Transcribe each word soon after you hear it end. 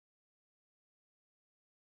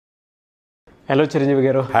Hello Chiranjeevi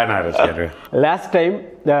గారు. Hi Nagaraj గారు. Last time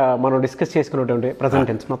మనం డిస్కస్ చేసుకున్నటువంటి ప్రజెంట్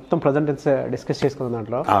టెన్స్ మొత్తం ప్రజెంట్ టెన్స్ డిస్కస్ చేసుకున్న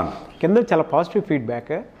దాంట్లో కింద చాలా పాజిటివ్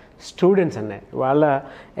ఫీడ్బ్యాక్ స్టూడెంట్స్ అన్నాయి. వాళ్ళ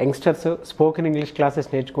యంగ్స్టర్స్ స్పోకెన్ ఇంగ్లీష్ క్లాసెస్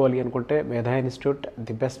నేర్చుకోవాలి అనుకుంటే మేధా ఇన్స్టిట్యూట్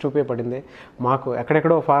ది బెస్ట్ ఉపయోగపడింది. మాకు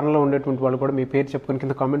ఎక్కడెక్కడో ఫారెన్లో ఉండేటువంటి వాళ్ళు కూడా మీ పేరు చెప్పుకొని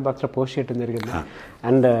కింద కామెంట్ బాక్స్లో పోస్ట్ చేయడం జరిగింది.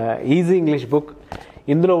 అండ్ ఈజీ ఇంగ్లీష్ బుక్,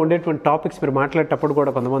 ఇందులో ఉండేటువంటి టాపిక్స్ మీరు మాట్లాడేటప్పుడు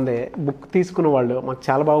కూడా కొంతమంది బుక్ తీసుకున్న వాళ్ళు మాకు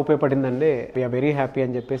చాలా బాగా ఉపయోగపడిందండి, వీఆర్ వెరీ హ్యాపీ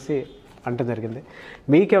అని చెప్పేసి అంటే జరిగింది.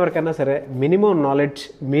 మీకు ఎవరికైనా సరే మినిమం నాలెడ్జ్,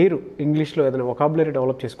 మీరు ఇంగ్లీష్లో ఏదైనా వొకాబులరీ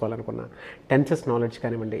డెవలప్ చేసుకోవాలనుకున్నా, టెన్సెస్ నాలెడ్జ్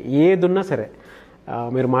కానివ్వండి, ఏదున్నా సరే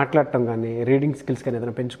మీరు మాట్లాడటం కానీ రీడింగ్ స్కిల్స్ కానీ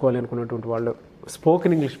ఏదైనా పెంచుకోవాలి అనుకున్నటువంటి వాళ్ళు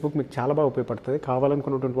స్పోకెన్ ఇంగ్లీష్ బుక్ మీకు చాలా బాగా ఉపయోగపడుతుంది.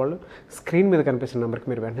 కావాలనుకున్నటువంటి వాళ్ళు స్క్రీన్ మీద కనిపిస్తున్న నెంబర్కి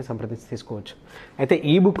మీరు వెంటనే సంప్రదించి తీసుకోవచ్చు. అయితే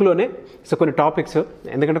ఈ బుక్లోనే కొన్ని టాపిక్స్,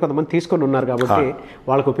 ఎందుకంటే కొంతమంది తీసుకొని ఉన్నారు కాబట్టి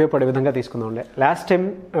వాళ్ళకు ఉపయోగపడే విధంగా తీసుకుందాం ఉండే. లాస్ట్ టైం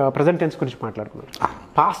ప్రజెంట్ టెన్స్ గురించి మాట్లాడుకున్నాం,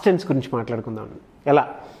 పాస్ట్ టెన్స్ గురించి మాట్లాడుకుందాం. ఎలా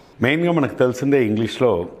మెయిన్గా మనకు తెలిసిందే ఇంగ్లీష్లో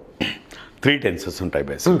 3 టెన్సెస్ ఉంటాయి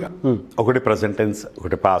బేసిక్గా. ఒకటి ప్రజెంట్ టెన్స్,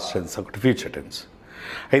 ఒకటి పాస్ట్ టెన్స్, ఒకటి ఫ్యూచర్ టెన్స్.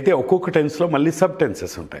 అయితే ఒక్కొక్క టెన్స్లో మళ్ళీ సబ్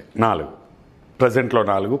టెన్సెస్ ఉంటాయి. 4, ప్రజెంట్లో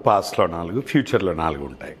 4, పాస్ట్లో 4, ఫ్యూచర్లో 4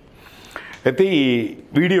 ఉంటాయి. అయితే ఈ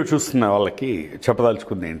వీడియో చూస్తున్న వాళ్ళకి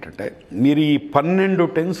చెప్పదలుచుకుంది ఏంటంటే, మీరు ఈ 12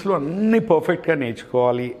 టెన్స్లు అన్నీ పర్ఫెక్ట్గా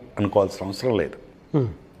నేర్చుకోవాలి అనుకోవాల్సిన అవసరం లేదు.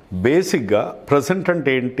 బేసిక్గా ప్రజెంట్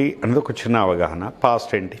అంటే ఏంటి అనేది ఒక చిన్న అవగాహన,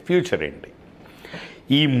 పాస్ట్ ఏంటి, ఫ్యూచర్ ఏంటి,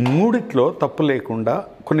 ఈ మూడిట్లో తప్పు లేకుండా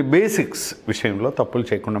కొన్ని బేసిక్స్ విషయంలో తప్పులు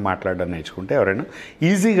చేయకుండా మాట్లాడడం నేర్చుకుంటే ఎవరైనా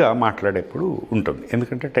ఈజీగా మాట్లాడేప్పుడు ఉంటుంది.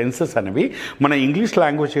 ఎందుకంటే టెన్సెస్ అనేవి మన ఇంగ్లీష్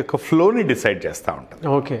లాంగ్వేజ్ యొక్క ఫ్లోని డిసైడ్ చేస్తూ ఉంటుంది.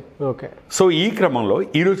 Okay okay. సో ఈ క్రమంలో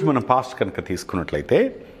ఈరోజు మనం పాస్ట్ కనుక తీసుకున్నట్లయితే,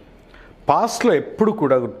 పాస్ట్లో ఎప్పుడు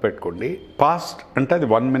కూడా గుర్తుపెట్టుకోండి, పాస్ట్ అంటే అది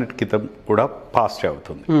 1 minute క్రితం కూడా పాస్ట్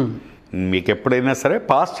అవుతుంది. మీకు ఎప్పుడైనా సరే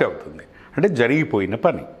పాస్ట్ అవుతుంది అంటే జరిగిపోయిన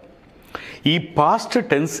పని. ఈ పాస్ట్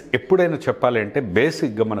టెన్స్ ఎప్పుడైనా చెప్పాలి అంటే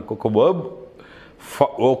బేసిక్గా మనకు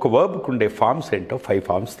ఒక వర్బ్కు ఉండే ఫార్మ్స్ ఏంటో 5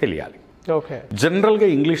 ఫార్మ్స్ తెలియాలి. ఓకే. జనరల్గా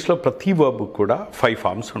ఇంగ్లీష్లో ప్రతి వర్బ్కు కూడా 5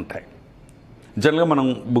 ఫార్మ్స్ ఉంటాయి. జనరల్గా మనం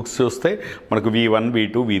బుక్స్ చూస్తే మనకు V1,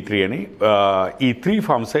 V2, V3 అని ఈ 3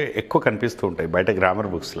 ఫార్మ్సే ఎక్కువ కనిపిస్తూ ఉంటాయి బయట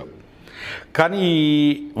గ్రామర్ బుక్స్లో. కానీ ఈ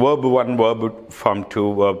వర్బ్ 1, వర్బ్ ఫార్మ్ 2,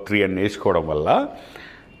 వర్బ్ 3 అని నేర్చుకోవడం వల్ల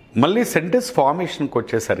మళ్ళీ సెంటెన్స్ ఫార్మేషన్కి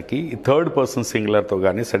వచ్చేసరికి థర్డ్ పర్సన్ సింగులర్తో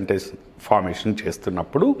కానీ సెంటెన్స్ ఫార్మేషన్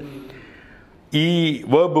చేస్తున్నప్పుడు ఈ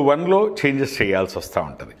వర్బ్ 1లో చేంజెస్ చేయాల్సి వస్తూ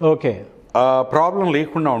ఉంటుంది. ఓకే. ప్రాబ్లం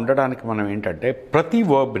లేకుండా ఉండడానికి మనం ఏంటంటే ప్రతి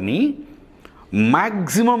వర్బ్ని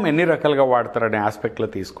మ్యాక్సిమం ఎన్ని రకాలుగా వాడతారనే ఆస్పెక్ట్లో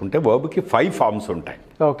తీసుకుంటే వర్బ్కి 5 ఫార్మ్స్ ఉంటాయి.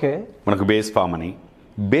 ఓకే. మనకు బేస్ ఫామ్ అని,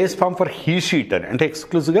 base form for he she it అని, అంటే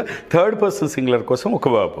ఎక్స్క్లూజివ్గా థర్డ్ పర్సన్ సింగులర్ కోసం ఒక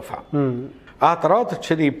వర్బ్ ఫామ్. ఆ తర్వాత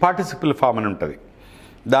వచ్చేది పార్టిసిపుల్ ఫామ్ అని ఉంటుంది,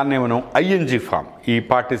 దాన్ని మనం ఐఎన్జీ ఫామ్. ఈ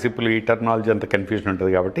పార్టిసిపుల్, ఈ టెర్మినాలజీ అంత కన్ఫ్యూజన్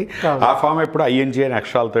ఉంటుంది కాబట్టి ఆ ఫామ్ ఎప్పుడు ఐఎన్జీ అని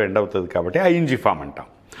అక్షరాలతో ఎండ్ అవుతుంది కాబట్టి ఐఎన్జీ ఫామ్ అంటాం.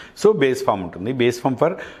 సో బేస్ ఫామ్ ఉంటుంది, base form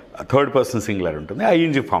for third person singular ఉంటుంది,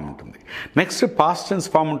 ఐఎన్జీ ఫామ్ ఉంటుంది. నెక్స్ట్ పాస్ట్ టెన్స్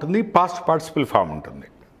ఫామ్ ఉంటుంది, పాస్ట్ పార్టిసిపుల్ ఫామ్ ఉంటుంది.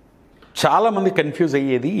 చాలామంది కన్ఫ్యూజ్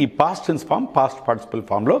అయ్యేది ఈ past tense form, past participle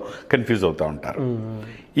ఫామ్లో కన్ఫ్యూజ్ అవుతూ ఉంటారు.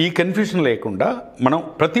 ఈ కన్ఫ్యూజన్ లేకుండా మనం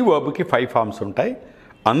ప్రతి వర్బ్కి 5 ఫార్మ్స్ ఉంటాయి.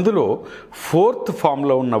 అందులో 4th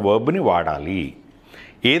ఫామ్లో ఉన్న వర్బ్ని వాడాలి.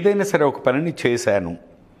 ఏదైనా సరే ఒక పనిని చేశాను,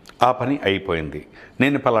 ఆ పని అయిపోయింది,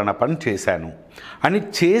 నేను పలానా పని చేశాను అని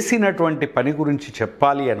చేసినటువంటి పని గురించి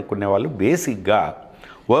చెప్పాలి అనుకునే వాళ్ళు బేసిక్గా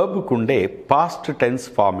వర్బ్కు ఉండే పాస్ట్ టెన్స్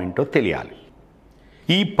ఫామ్ ఏంటో తెలియాలి.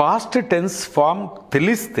 ఈ పాస్ట్ టెన్స్ ఫామ్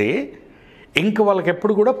తెలిస్తే ఇంక వాళ్ళకి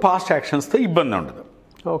ఎప్పుడు కూడా పాస్ట్ యాక్షన్స్తో ఇబ్బంది ఉండదు.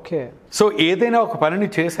 ఓకే. సో ఏదైనా ఒక పనిని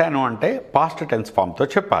చేశాను అంటే పాస్ట్ టెన్స్ ఫామ్తో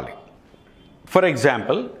చెప్పాలి. ఫర్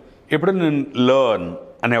ఎగ్జాంపుల్, ఇప్పుడు నేను లర్న్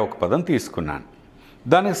అనే ఒక పదం తీసుకున్నాను,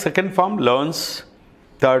 దానికి 2nd form learns,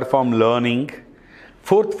 3rd form learning,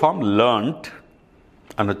 4th form learned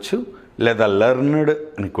అనొచ్చు, లేదా లర్న్డ్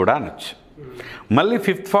అని కూడా అనొచ్చు. మళ్ళీ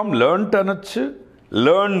 5th ఫామ్ లర్న్డ్ అనొచ్చు,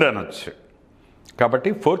 లర్న్డ్ అనొచ్చు. కాబట్టి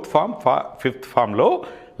 4th ఫామ్ 5th ఫామ్లో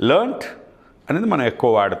లర్న్డ్ అనేది మనం ఎక్కువ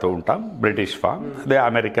వాడుతూ ఉంటాం, బ్రిటిష్ ఫామ్. అదే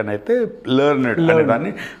అమెరికన్ అయితే లర్న్డ్ అనే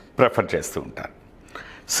దాన్ని ప్రిఫర్ చేస్తూ ఉంటారు.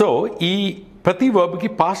 సో ఈ ప్రతి వర్బ్కి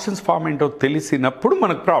పాస్ట్ టెన్స్ ఫామ్ ఏంటో తెలిసినప్పుడు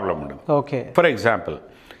మనకు ప్రాబ్లం ఉండదు. ఓకే. ఫర్ ఎగ్జాంపుల్,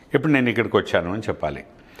 ఇప్పుడు నేను ఇక్కడికి వచ్చాను అని చెప్పాలి,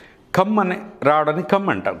 కమ్ అని రావడానికి కమ్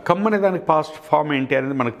అంటాం. కమ్ అనే దానికి పాస్ట్ ఫామ్ ఏంటి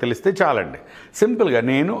అనేది మనకు తెలిస్తే చాలండి. సింపుల్గా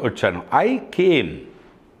నేను వచ్చాను, ఐ కేమ్,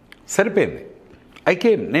 సరిపోయింది. ఐ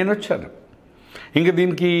కేమ్, నేను వచ్చాను. ఇంకా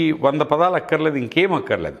దీనికి 100 పదాలు అక్కర్లేదు, ఇంకేం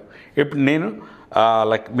అక్కర్లేదు. ఇప్పుడు నేను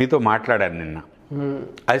లైక్ మీతో మాట్లాడాను నిన్న,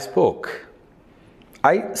 ఐ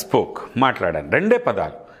స్పోక్, మాట్లాడాను, 2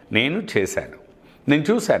 పదాలు. నేను చేశాను, నేను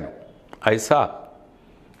చూశాను, ఐ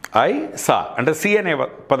సా అంటే సి అనే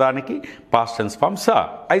పదానికి past tense form saw,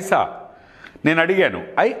 I saw. నేను అడిగాను,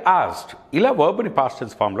 ఐ ఆస్క్డ్. ఇలా వర్బ్ని పాస్ట్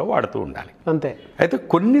టెన్స్ ఫామ్లో వాడుతూ ఉండాలి. అంతే. అయితే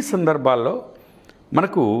కొన్ని సందర్భాల్లో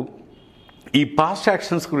మనకు ఈ పాస్ట్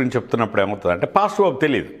యాక్షన్స్ గురించి చెప్తున్నప్పుడు ఏమవుతుంది అంటే పాస్ట్ వర్బ్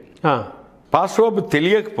తెలియదు. పాస్ట్ వర్బ్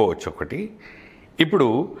తెలియకపోవచ్చు ఒకటి. ఇప్పుడు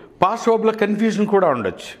పాస్ట్ వర్బ్లో కన్ఫ్యూజన్ కూడా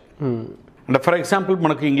ఉండొచ్చు. అంటే ఫర్ ఎగ్జాంపుల్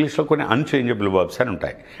మనకు ఇంగ్లీష్లో కొన్ని అన్చేంజబుల్ వర్బ్స్ అని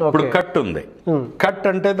ఉంటాయి. ఇప్పుడు కట్ ఉంది. కట్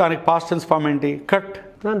అంటే దానికి పాస్ట్ టెన్స్ ఫామ్ ఏంటి? కట్.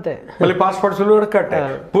 అంతే. మళ్ళీ పాస్ట్ పార్టిసిపుల్ కూడా cut.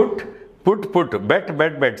 Put put put, bet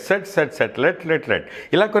bet bet, set set set, let let let,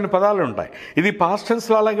 ఇలా కొన్ని పదాలు ఉంటాయి. ఇది పాస్ట్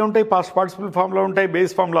టెన్స్లో అలాగే ఉంటాయి, పాస్ట్ పార్టిసిపుల్ ఫామ్లో ఉంటాయి,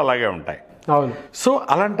 బేస్ ఫామ్లో అలాగే ఉంటాయి. సో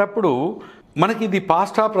అలాంటప్పుడు మనకి ఇది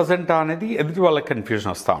పాస్టా ప్రజెంటా అనేది ఎదుటి వాళ్ళకి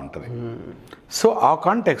కన్ఫ్యూజన్ వస్తూ ఉంటుంది. సో ఆ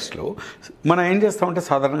కాంటెక్స్ట్లో మనం ఏం చేస్తామంటే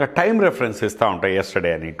సాధారణంగా టైం రెఫరెన్స్ ఇస్తూ ఉంటాయి.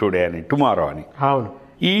 ఎస్టర్డే అని, టుడే అని, టుమారో అని.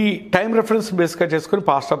 ఈ టైం రెఫరెన్స్ బేస్గా చేసుకుని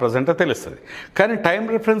పాస్టా ప్రజెంటా తెలుస్తుంది. కానీ టైం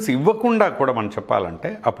రెఫరెన్స్ ఇవ్వకుండా కూడా మనం చెప్పాలంటే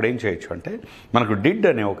అప్పుడు ఏం చేయొచ్చు అంటే మనకు డిడ్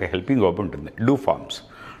అనే ఒక హెల్పింగ్ వర్బ్ ఉంటుంది. Do forms.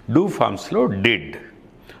 Do ఫార్మ్స్లో did.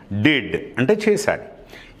 Did అంటే చేశాను.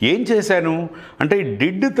 ఏం చేశాను అంటే ఈ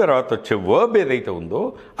డిడ్ తర్వాత వచ్చే వర్బ్ ఏదైతే ఉందో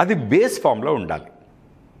అది బేస్ ఫామ్లో ఉండాలి.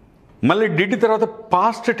 మళ్ళీ డిడ్ తర్వాత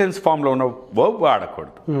పాస్ట్ టెన్స్ ఫామ్లో ఉన్న వర్బ్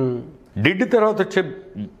వాడకూడదు. డిడ్ తర్వాత వచ్చే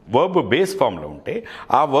వర్బ్ బేస్ ఫామ్లో ఉంటే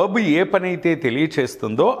ఆ వర్బ్ ఏ పని అయితే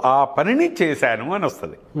తెలియచేస్తుందో ఆ పనిని చేశాను అని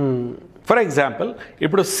వస్తుంది. ఫర్ ఎగ్జాంపుల్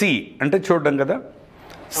ఇప్పుడు సి అంటే చూడడం కదా.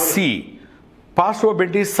 సి పాస్ట్ వర్బ్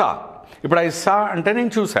ఏంటి? సా. ఇప్పుడు అది సా అంటే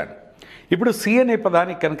నేను చూశాను. ఇప్పుడు సి అనే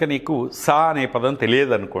పదానికి కనుక నీకు సా అనే పదం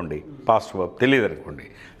తెలియదు అనుకోండి, పాస్ట్ వర్బ్ తెలియదు అనుకోండి,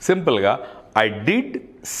 సింపుల్గా I did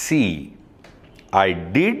see. I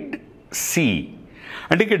did see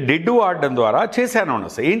అంటే ఇక డిడ్ వాడడం ద్వారా చేశాను అని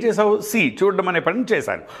వస్తాయి. ఏం చేసావు? సి, చూడడం అనే పని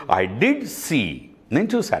చేశాను. ఐ డిడ్ సీ, నేను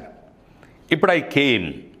చూశాను. ఇప్పుడు ఐ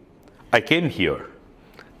కేమ్ హియర్.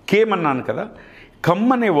 కేమ్ అన్నాను కదా. కమ్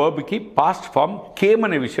అనే వర్బ్కి పాస్ట్ ఫామ్ కేమ్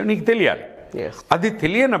అనే విషయం నీకు తెలియాలి. అది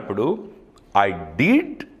తెలియనప్పుడు I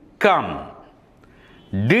did come.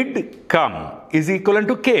 Did come is equivalent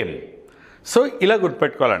to came. So ఇలా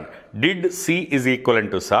గుర్తుపెట్టుకోవాలండి. Did see is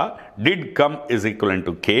equivalent to saw. Did come is equivalent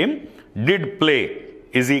to came. Did play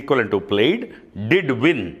is equivalent to played. Did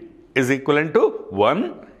win is equivalent to won.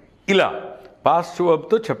 ఇలా past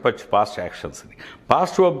వర్బ్తో చెప్పచ్చు past యాక్షన్స్ని.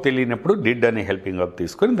 Past verb తెలియనప్పుడు did అనే helping verb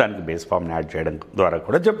తీసుకొని దానికి base ఫామ్ని add చేయడం ద్వారా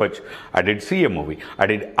కూడా చెప్పచ్చు. I did see a movie. I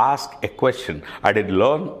did ask a question. I did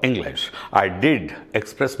learn English. I did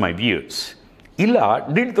express my views. ఇలా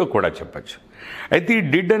డిడ్తో కూడా చెప్పచ్చు. అయితే ఈ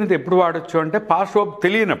డిడ్ అనేది ఎప్పుడు వాడచ్చు అంటే పాస్ట్ వర్బ్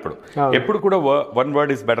తెలియనప్పుడు. ఎప్పుడు కూడా one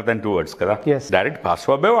word is better then two words కదా. డైరెక్ట్ పాస్ట్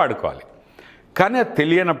వర్బే వాడుకోవాలి. కానీ అది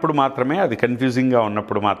తెలియనప్పుడు మాత్రమే, అది కన్ఫ్యూజింగ్గా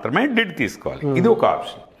ఉన్నప్పుడు మాత్రమే డిడ్ తీసుకోవాలి. ఇది ఒక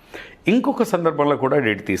ఆప్షన్. ఇంకొక సందర్భంలో కూడా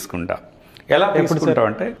డిడ్ తీసుకుంటా. ఎలా తీసుకుంటాం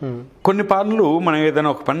అంటే కొన్ని పనులు మనం ఏదైనా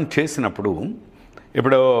ఒక పని చేసినప్పుడు,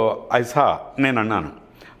 ఇప్పుడు ఐసా నేను అన్నాను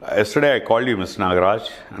yesterday I called you mister Nagaraj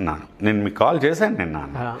అన్నాను. నేను మీకు కాల్ చేశాను నిన్న.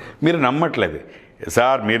 మీరు నమ్మట్లేదు.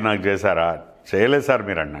 సార్ మీరు నాకు చేశారా? చేయలేదు సార్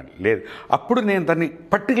మీరు అన్నాడు. లేదు. అప్పుడు నేను దాన్ని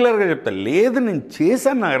పర్టికులర్గా చెప్తాను. లేదు నేను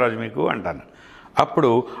చేశాను నాగరాజ్ మీకు అంటాను.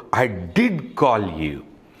 అప్పుడు I did call you.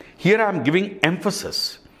 Here I'm giving emphasis.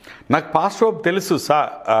 నాకు పాస్ట్ వర్బ్ తెలుసు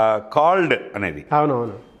కాల్డ్ అనేది.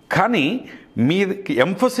 అవునవును. కానీ మీది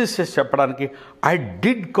ఎంఫసిస్ చేసి చెప్పడానికి I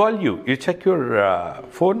did call you, you check your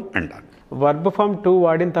phone అంటాను. వర్బ్ ఫామ్ 2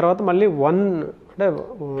 వాడిన తర్వాత మళ్ళీ 1 అంటే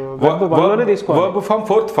వర్బ్ ఫామ్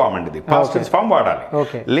 4th ఫామ్ అండి. ఇది పాస్ట్ టెన్స్ ఫామ్ వాడాలి.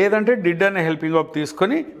 లేదంటే డిడ్ అనే హెల్పింగ్ వర్బ్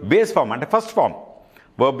తీసుకొని బేస్ ఫామ్ అంటే ఫస్ట్ ఫామ్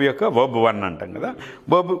వర్బ్ యొక్క వర్బ్ 1 అంటాం కదా,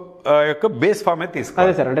 వర్బ్ యొక్క బేస్ ఫామ్ అయితే తీసుకోవాలి.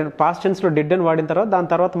 అదే సార్, అంటే పాస్ట్ టెన్స్ లో డిడ్ అని వాడిన తర్వాత దాని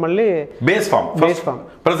తర్వాత మళ్ళీ base form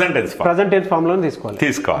present tense form లో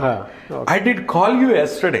తీసుకోవాలి. I did call you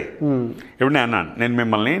yesterday. ఇప్పుడు నేను అన్నాను నేను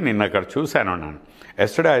మిమ్మల్ని నిన్న అక్కడ చూశాను అన్నాను.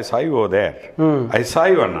 Yesterday I saw you oh there. I saw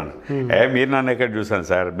you అన్నాను. మీరు నన్ను ఎక్కడ చూసాను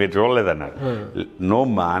సార్, మీరు చూడలేదన్నారు. No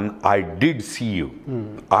man, I did see you.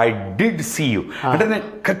 I did see you అంటే నేను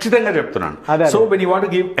ఖచ్చితంగా చెప్తున్నాను. So when you want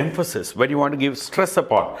give emphasis, when you want give stress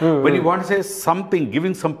upon, when you want say something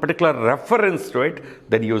giving some particular reference to it,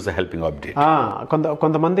 then use the helping object.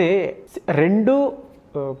 కొంతమంది రెండు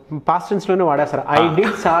past tense లోనే వాడేస్తారు. I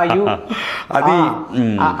did saw you అది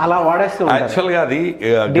అలా వాడేస్తూ యాక్చువల్గా అది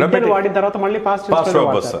వాడిన తర్వాత మళ్ళీ పాస్ట్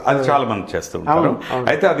అది చాలా మంది చేస్తూ ఉంటారు.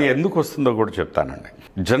 అయితే అది ఎందుకు వస్తుందో కూడా చెప్తానండి.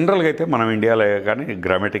 జనరల్గా అయితే మనం ఇండియాలో కానీ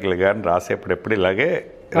గ్రామటికల్ కానీ రాసేప్పుడు ఎప్పుడు ఇలాగే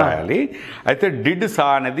రాయాలి. అయితే డిడ్ సా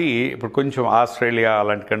అనేది ఇప్పుడు కొంచెం ఆస్ట్రేలియా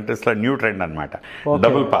అలాంటి కంట్రీస్లో న్యూ ట్రెండ్ అనమాట.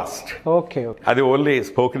 Double past. అది ఓన్లీ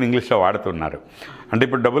స్పోకెన్ ఇంగ్లీష్లో వాడుతున్నారు. అంటే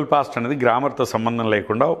ఇప్పుడు డబుల్ పాస్ట్ అనేది గ్రామర్తో సంబంధం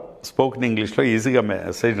లేకుండా స్పోకెన్ ఇంగ్లీష్లో ఈజీగా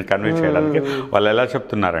మెసేజ్ని కన్వే చేయడానికి వాళ్ళు ఎలా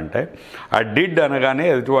చెప్తున్నారంటే ఆ డిడ్ అనగానే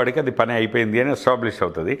ఎదుటివాడికి అది పని అయిపోయింది అని ఎస్టాబ్లిష్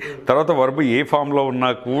అవుతుంది. తర్వాత వర్బ్ ఏ ఫామ్లో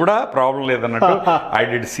ఉన్నా కూడా ప్రాబ్లం లేదన్నట్టు I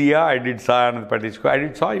did chia, I did సా అనేది పట్టించుకో, I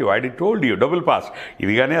did saw you, I did told you, double past.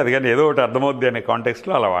 ఇది కానీ అది కానీ ఏదో ఒకటి అర్థమవుద్ది అనే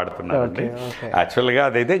కాంటెక్స్లో అలా వాడుతున్నారండి. యాక్చువల్గా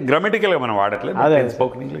అదైతే గ్రామటికల్గా మనం వాడట్లేదు,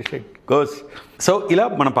 spoken English it goes. So ఇలా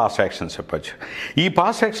మనం పాస్ట్ యాక్షన్స్ చెప్పచ్చు. ఈ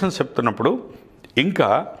పాస్ట్ యాక్షన్స్ చెప్తున్నప్పుడు ఇంకా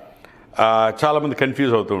చాలామంది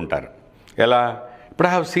కన్ఫ్యూజ్ అవుతూ ఉంటారు. ఎలా, ఇప్పుడు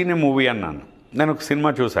I have seen a movie అన్నాను, నేను ఒక సినిమా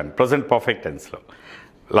చూశాను ప్రజెంట్ పర్ఫెక్ట్ టెన్స్లో,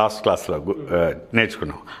 లాస్ట్ క్లాస్లో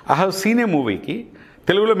నేర్చుకున్నాం. ఐ హ్యావ్ సీన్ ఏ మూవీకి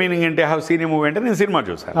తెలుగులో మీనింగ్ ఏంటి? I have seen a movie అంటే నేను సినిమా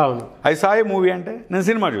చూశాను, ఐ సా ఏ మూవీ అంటే నేను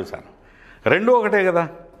సినిమా చూశాను, రెండూ ఒకటే కదా.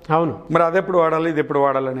 అవును, మరి అది ఎప్పుడు వాడాలి, ఇది ఎప్పుడు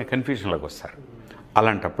వాడాలి అనే కన్ఫ్యూజన్లోకి వస్తారు.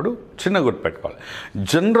 అలాంటప్పుడు చిన్న గుర్తుపెట్టుకోవాలి,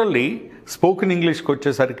 జనరల్లీ స్పోకెన్ ఇంగ్లీష్కి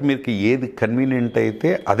వచ్చేసరికి మీకు ఏది కన్వీనియంట్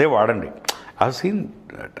అయితే అదే వాడండి. I've seen,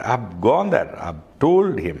 I've gone there, I've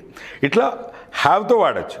told him. ఇట్లా హ్యావ్తో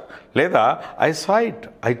వాడచ్చు, లేదా I saw it,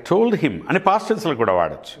 I told him అని పాస్ట్ టెన్స్లో కూడా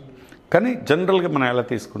వాడచ్చు. కానీ జనరల్గా మనం ఎలా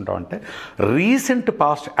తీసుకుంటాం అంటే రీసెంట్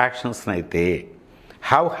పాస్ట్ యాక్షన్స్ని అయితే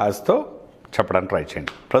హ్యావ్ హ్యాస్తో చెప్పడానికి ట్రై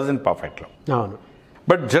చేయండి ప్రజెంట్ పర్ఫెక్ట్లో. అవును,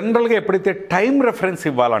 బట్ జనరల్గా ఎప్పుడైతే టైం రెఫరెన్స్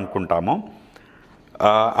ఇవ్వాలనుకుంటామో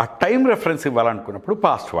ఆ టైం రెఫరెన్స్ ఇవ్వాలనుకున్నప్పుడు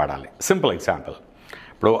పాస్ట్ వాడాలి. సింపుల్ ఎగ్జాంపుల్,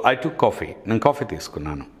 ఇప్పుడు ఐ టుక్ కాఫీ, నేను కాఫీ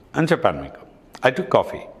తీసుకున్నాను అని చెప్పాను మీకు. I took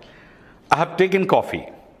coffee, I have taken coffee,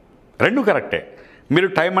 రెండు కరెక్టే. మీరు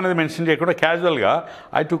టైం అనేది మెన్షన్ చేయకుండా క్యాజువల్గా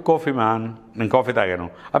ఐ టుక్ కాఫీ మ్యాన్, నేను కాఫీ తాగాను,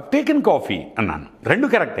 ఐ టేకెన్ కాఫీ అన్నాను, రెండు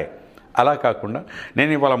కరెక్టే. అలా కాకుండా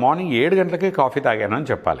నేను ఇవాళ మార్నింగ్ 7 గంటలకే కాఫీ తాగాను అని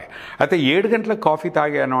చెప్పాలి. అయితే 7 గంటలకు కాఫీ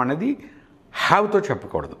తాగాను అనేది హ్యావ్తో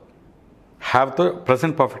చెప్పకూడదు, హ్యావ్తో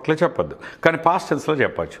ప్రజెంట్ పర్ఫెక్ట్లో చెప్పొద్దు, కానీ పాస్ట్ టెన్స్లో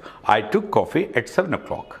చెప్పచ్చు. I took coffee at 7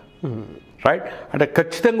 o'clock, right? అంటే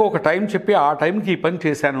ఖచ్చితంగా ఒక టైం చెప్పి ఆ టైంకి ఈ పని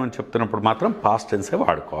చేశాను అని చెప్తున్నప్పుడు మాత్రం పాస్ట్ టెన్సే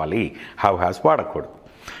వాడుకోవాలి, హ్యావ్ హ్యాస్ వాడకూడదు.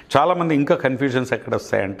 చాలామంది ఇంకా కన్ఫ్యూజన్స్ ఎక్కడ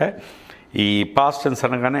వస్తాయంటే ఈ పాస్ట్ టెన్స్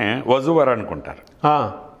అనగానే వజువర్ అనుకుంటారు.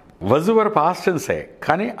 వజువర్ పాస్ట్ టెన్సే,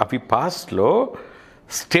 కానీ అవి పాస్ట్లో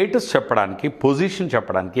స్టేటస్ చెప్పడానికి, పొజిషన్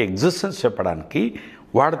చెప్పడానికి, ఎగ్జిస్టెన్స్ చెప్పడానికి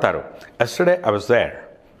వాడతారు. Yesterday I was there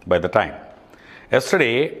by the time,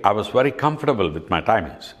 yesterday I was very comfortable with my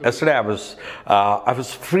timings, yesterday I was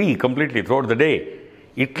free completely throughout the day.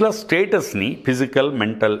 ఇట్లా స్టేటస్ని ఫిజికల్,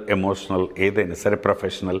 మెంటల్, ఎమోషనల్ ఏదైనా సరే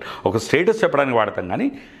ప్రొఫెషనల్ ఒక స్టేటస్ చెప్పడానికి వాడతాం, కానీ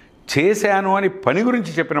చేశాను అని పని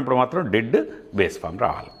గురించి చెప్పినప్పుడు మాత్రం డెడ్ బేస్ ఫామ్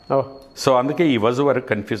రావాలి. సో అందుకే ఈ వజ్ వరకు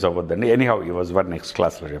కన్ఫ్యూజ్ అవ్వద్దండి. ఎనీహౌ ఈ వజ్ వర్ నెక్స్ట్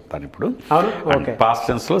క్లాస్లో చెప్తాను. ఇప్పుడు పాస్ట్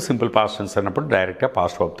టెన్స్లో సింపుల్ పాస్ట్ టెన్స్ అన్నప్పుడు డైరెక్ట్గా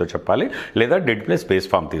పాస్ట్ వర్బ్తో చెప్పాలి, లేదా డెడ్ ప్లస్ బేస్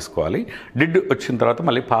ఫామ్ తీసుకోవాలి. డెడ్ వచ్చిన తర్వాత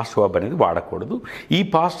మళ్ళీ పాస్ట్ వర్బ్ అనేది వాడకూడదు. ఈ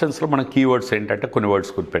పాస్ట్ టెన్స్లో మన కీవర్డ్స్ ఏంటంటే కొన్ని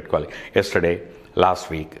వర్డ్స్ గుర్తుపెట్టుకోవాలి. ఎస్టర్డే, లాస్ట్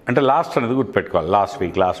వీక్, అంటే లాస్ట్ అనేది గుర్తుపెట్టుకోవాలి, last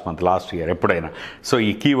week, last month, last year ఎప్పుడైనా. సో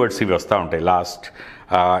ఈ కీవర్డ్స్ ఇవి వస్తూ ఉంటాయి. లాస్ట్,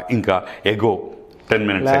 ఇంకా ఎగో, 10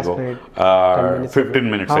 minutes ago, 15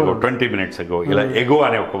 minutes ago, 20 minutes ago, ఇలా ఎగో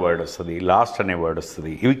అనే ఒక వర్డ్ వస్తుంది, లాస్ట్ అనే వర్డ్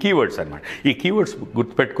వస్తుంది. ఇవి కీవర్డ్స్ అనమాట. ఈ కీవర్డ్స్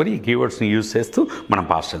గుర్తుపెట్టుకొని ఈ కీవర్డ్స్ని యూజ్ చేస్తూ మనం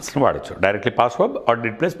పాస్ట్ టెన్స్ని వాడచ్చు, directly past verb or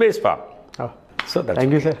did plus base form. So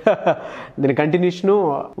thank you sir. దీని కంటిన్యూషను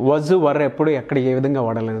వజ్ వర్ ఎప్పుడు ఎక్కడ ఏ విధంగా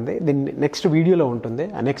వాడాలనేది దీన్ని నెక్స్ట్ వీడియోలో ఉంటుంది.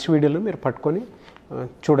 ఆ నెక్స్ట్ వీడియోలో మీరు పట్టుకొని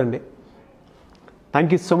చూడండి.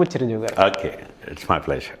 Thank you so much Chiranjeevi గారు. Okay, it's my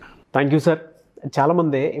pleasure. Thank you sir.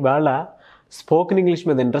 చాలామంది ఇవాళ స్పోకెన్ ఇంగ్లీష్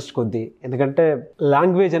మీద ఇంట్రెస్ట్ కొద్ది, ఎందుకంటే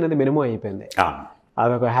లాంగ్వేజ్ అనేది మినిమం అయిపోయింది,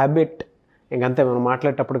 అదొక హ్యాబిట్. ఇంకంతే మనం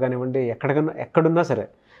మాట్లాడేటప్పుడు కానివ్వండి, ఎక్కడున్నా సరే.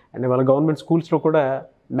 అండ్ వాళ్ళ గవర్నమెంట్ స్కూల్స్లో కూడా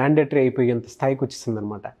మ్యాండేటరీ అయిపోయేంత స్థాయికి వచ్చింది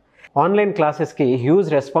అనమాట. ఆన్లైన్ క్లాసెస్కి హ్యూజ్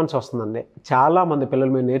రెస్పాన్స్ వస్తుందండి. చాలామంది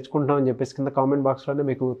పిల్లలు మేము నేర్చుకుంటామని చెప్పేసి కింద కామెంట్ బాక్స్లోనే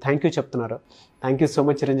మీకు థ్యాంక్ యూ చెప్తున్నారు. Thank you so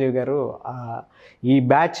much Chiranjeevi గారు. ఈ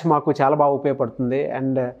బ్యాచ్ మాకు చాలా బాగా ఉపయోగపడుతుంది.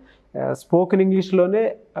 అండ్ స్పోకెన్ ఇంగ్లీష్లోనే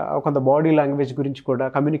కొంత బాడీ లాంగ్వేజ్ గురించి కూడా,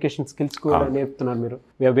 కమ్యూనికేషన్ స్కిల్స్ కూడా నేర్పుతున్నారు మీరు.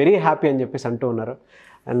 వీఆర్ వెరీ హ్యాపీ అని చెప్పేసి అంటూ ఉన్నారు.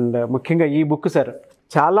 అండ్ ముఖ్యంగా ఈ బుక్ సార్,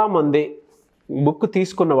 చాలామంది బుక్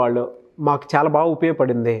తీసుకున్న వాళ్ళు మాకు చాలా బాగా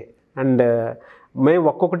ఉపయోగపడింది, అండ్ మేము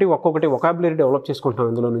ఒక్కొక్కటి వొకాబులరీ డెవలప్ చేసుకుంటాం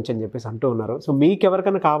ఇందులో నుంచి అని చెప్పేసి అంటూ ఉన్నారు. సో మీకు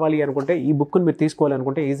ఎవరికైనా కావాలి అనుకుంటే, ఈ బుక్ని మీరు తీసుకోవాలి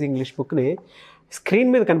అనుకుంటే, ఈజీ ఇంగ్లీష్ బుక్ని స్క్రీన్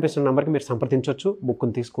మీద కనిపిస్తున్న నెంబర్కి మీరు సంప్రదించవచ్చు,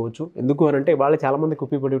 బుక్ని తీసుకోవచ్చు. ఎందుకు అని అంటే వాళ్ళు చాలామందికి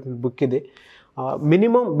ఉపయోగపడే బుక్ ఇది.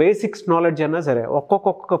 మినిమం బేసిక్స్ నాలెడ్జ్ అయినా సరే,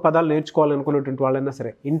 ఒక్కొక్క పదాలు నేర్చుకోవాలనుకునేటువంటి వాళ్ళైనా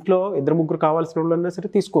సరే, ఇంట్లో 2-3 కావాల్సిన వాళ్ళైనా సరే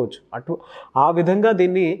తీసుకోవచ్చు. ఆ విధంగా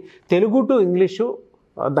దీన్ని తెలుగు టు ఇంగ్లీషు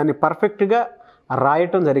దాన్ని పర్ఫెక్ట్గా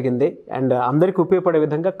రాయటం జరిగింది. అండ్ అందరికీ ఉపయోగపడే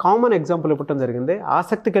విధంగా కామన్ ఎగ్జాంపుల్ ఇవ్వటం జరిగింది.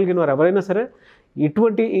 ఆసక్తి కలిగిన వారు ఎవరైనా సరే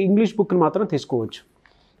ఇటువంటి ఇంగ్లీష్ బుక్ని మాత్రం తీసుకోవచ్చు.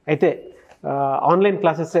 అయితే ఆన్లైన్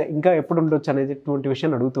క్లాసెస్ ఇంకా ఎప్పుడు ఉండొచ్చు అనేది ఇటువంటి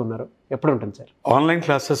విషయాన్ని అడుగుతున్నారు. ఎప్పుడు ఉంటుంది సార్ ఆన్లైన్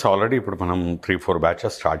క్లాసెస్? ఆల్రెడీ ఇప్పుడు మనం 3-4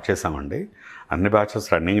 బ్యాచెస్ స్టార్ట్ చేసామండి. అన్ని బ్యాచెస్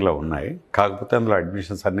రన్నింగ్లో ఉన్నాయి, కాకపోతే అందులో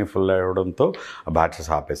అడ్మిషన్స్ అన్నీ ఫుల్ అవ్వడంతో ఆ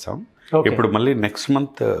బ్యాచెస్ ఆపేసాం. ఇప్పుడు మళ్ళీ నెక్స్ట్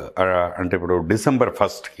మంత్ అంటే ఇప్పుడు December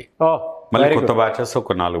 1st మళ్ళీ కొత్త బ్యాచెస్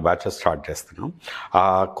ఒక 4 బ్యాచెస్ స్టార్ట్ చేస్తున్నాం.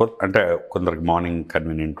 అంటే కొందరికి మార్నింగ్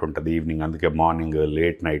కన్వీనియంట్ ఉంటుంది, ఈవినింగ్, అందుకే మార్నింగ్,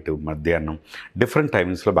 లేట్ నైట్, మధ్యాహ్నం డిఫరెంట్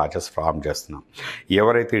టైమింగ్స్లో బ్యాచెస్ ఫామ్ చేస్తున్నాం.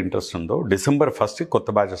 ఎవరైతే ఇంట్రెస్ట్ ఉందో December 1st కొత్త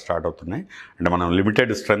బ్యాచెస్ స్టార్ట్ అవుతున్నాయి. అంటే మనం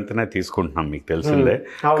లిమిటెడ్ స్ట్రెంత్నే తీసుకుంటున్నాం, మీకు తెలిసిందే.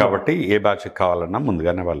 కాబట్టి ఏ బ్యాచ్కి కావాలన్నా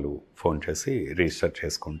ముందుగానే వాళ్ళు ఫోన్ చేసి రిజిస్టర్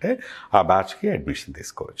చేసుకుంటే ఆ బ్యాచ్కి అడ్మిషన్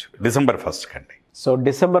తీసుకోవచ్చు. December 1st కండి. So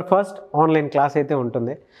December 1st online class అయితే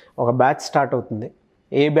ఉంటుంది, ఒక బ్యాచ్ స్టార్ట్ అవుతుంది.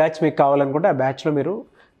 ఏ బ్యాచ్ మీకు కావాలనుకుంటే ఆ బ్యాచ్లో మీరు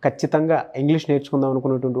ఖచ్చితంగా ఇంగ్లీష్ నేర్చుకుందాం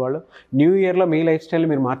అనుకున్నటువంటి వాళ్ళు, న్యూ ఇయర్లో మీ లైఫ్ స్టైల్ని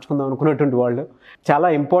మీరు మార్చుకుందాం అనుకున్నటువంటి వాళ్ళు, చాలా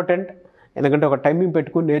ఇంపార్టెంట్. ఎందుకంటే ఒక టైమింగ్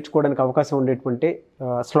పెట్టుకుని నేర్చుకోవడానికి అవకాశం ఉండేటువంటి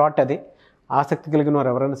స్లాట్ అది. ఆసక్తి కలిగిన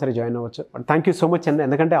వారు ఎవరైనా సరే జాయిన్ అవ్వచ్చు. But thank you so much అండి,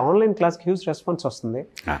 ఎందుకంటే ఆన్లైన్ క్లాస్కి హ్యూజ్ రెస్పాన్స్ వస్తుంది,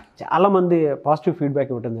 చాలామంది పాజిటివ్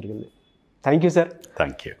ఫీడ్బ్యాక్ ఇవ్వడం జరిగింది. Thank you sir.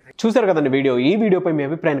 Thank you. చూసారు కదండి వీడియో. ఈ వీడియోపై మీ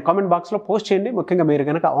అభిప్రాయాన్ని కామెంట్ బాక్స్లో పోస్ట్ చేయండి. ముఖ్యంగా మీరు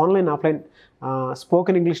కనుక ఆన్లైన్ ఆఫ్లైన్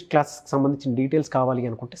స్పోకెన్ ఇంగ్లీష్ క్లాస్కి సంబంధించిన డీటెయిల్స్ కావాలి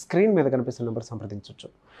అనుకుంటే స్క్రీన్ మీద కనిపిస్తున్న నెంబర్ సంప్రదించవచ్చు.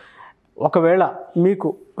 ఒకవేళ మీకు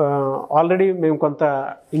ఆల్రెడీ మేము కొంత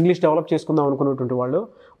ఇంగ్లీష్ డెవలప్ చేసుకుందాం అనుకున్నటువంటి వాళ్ళు,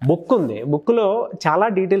 బుక్ ఉంది, బుక్లో చాలా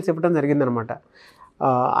డీటెయిల్స్ ఇవ్వడం జరిగిందనమాట.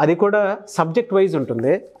 అది కూడా సబ్జెక్ట్ వైజ్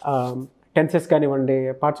ఉంటుంది. టెన్సెస్ కానివ్వండి,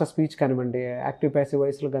 పార్ట్స్ ఆఫ్ స్పీచ్ కానివ్వండి, యాక్టివ్ ప్యాసివ్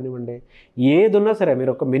వాయిస్లు కానివ్వండి, ఏది ఉన్నా సరే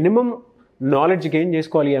మీరు ఒక మినిమం నాలెడ్జ్ గెయిన్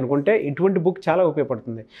చేసుకోవాలి అనుకుంటే ఇటువంటి బుక్ చాలా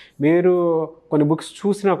ఉపయోగపడుతుంది. మీరు కొన్ని బుక్స్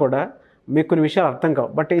చూసినా కూడా మీకు కొన్ని విషయాలు అర్థం కావు.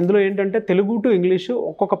 బట్ ఇందులో ఏంటంటే తెలుగు టు ఇంగ్లీషు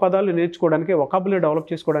ఒక్కొక్క పదాలు నేర్చుకోవడానికి, వొకాబులరీ డెవలప్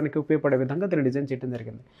చేసుకోవడానికి ఉపయోగపడే విధంగా దీన్ని డిజైన్ చేయడం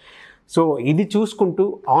జరిగింది. సో ఇది చూసుకుంటూ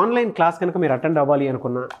ఆన్లైన్ క్లాస్ కనుక మీరు అటెండ్ అవ్వాలి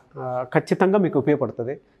అనుకున్నా ఖచ్చితంగా మీకు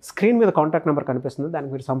ఉపయోగపడుతుంది. స్క్రీన్ మీద కాంటాక్ట్ నెంబర్ కనిపిస్తుంది,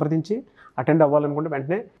 దానికి మీరు సంప్రదించి అటెండ్ అవ్వాలనుకుంటే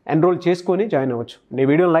వెంటనే ఎన్రోల్ చేసుకొని జాయిన్ అవ్వచ్చు. నీ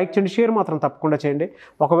వీడియోని లైక్ చేయండి, షేర్ మాత్రం తప్పకుండా చేయండి.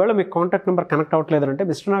 ఒకవేళ మీకు contact number connect అవ్వట్లేదంటే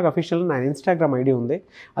mister Nag official నా ఇన్స్టాగ్రామ్ ఐడి ఉంది,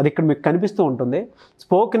 అది ఇక్కడ మీకు కనిపిస్తూ ఉంటుంది.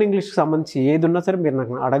 స్పోకెన్ ఇంగ్లీష్కి సంబంధించి ఏది ఉన్నా సరే మీరు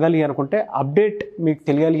నాకు అడగాలి అనుకుంటే, అప్డేట్ మీకు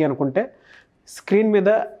తెలియాలి అనుకుంటే స్క్రీన్ మీద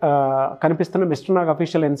కనిపిస్తున్న మిస్టర్ నాగ్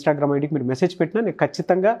అఫీషియల్ ఇన్స్టాగ్రామ్ ఐడికి మీరు మెసేజ్ పెట్టినా నేను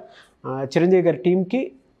ఖచ్చితంగా చిరంజీవి గారి టీమ్కి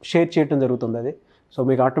షేర్ చేయడం జరుగుతుంది అది. సో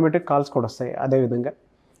మీకు ఆటోమేటిక్ కాల్స్ కూడా వస్తాయి అదేవిధంగా.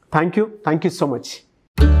 Thank you so much.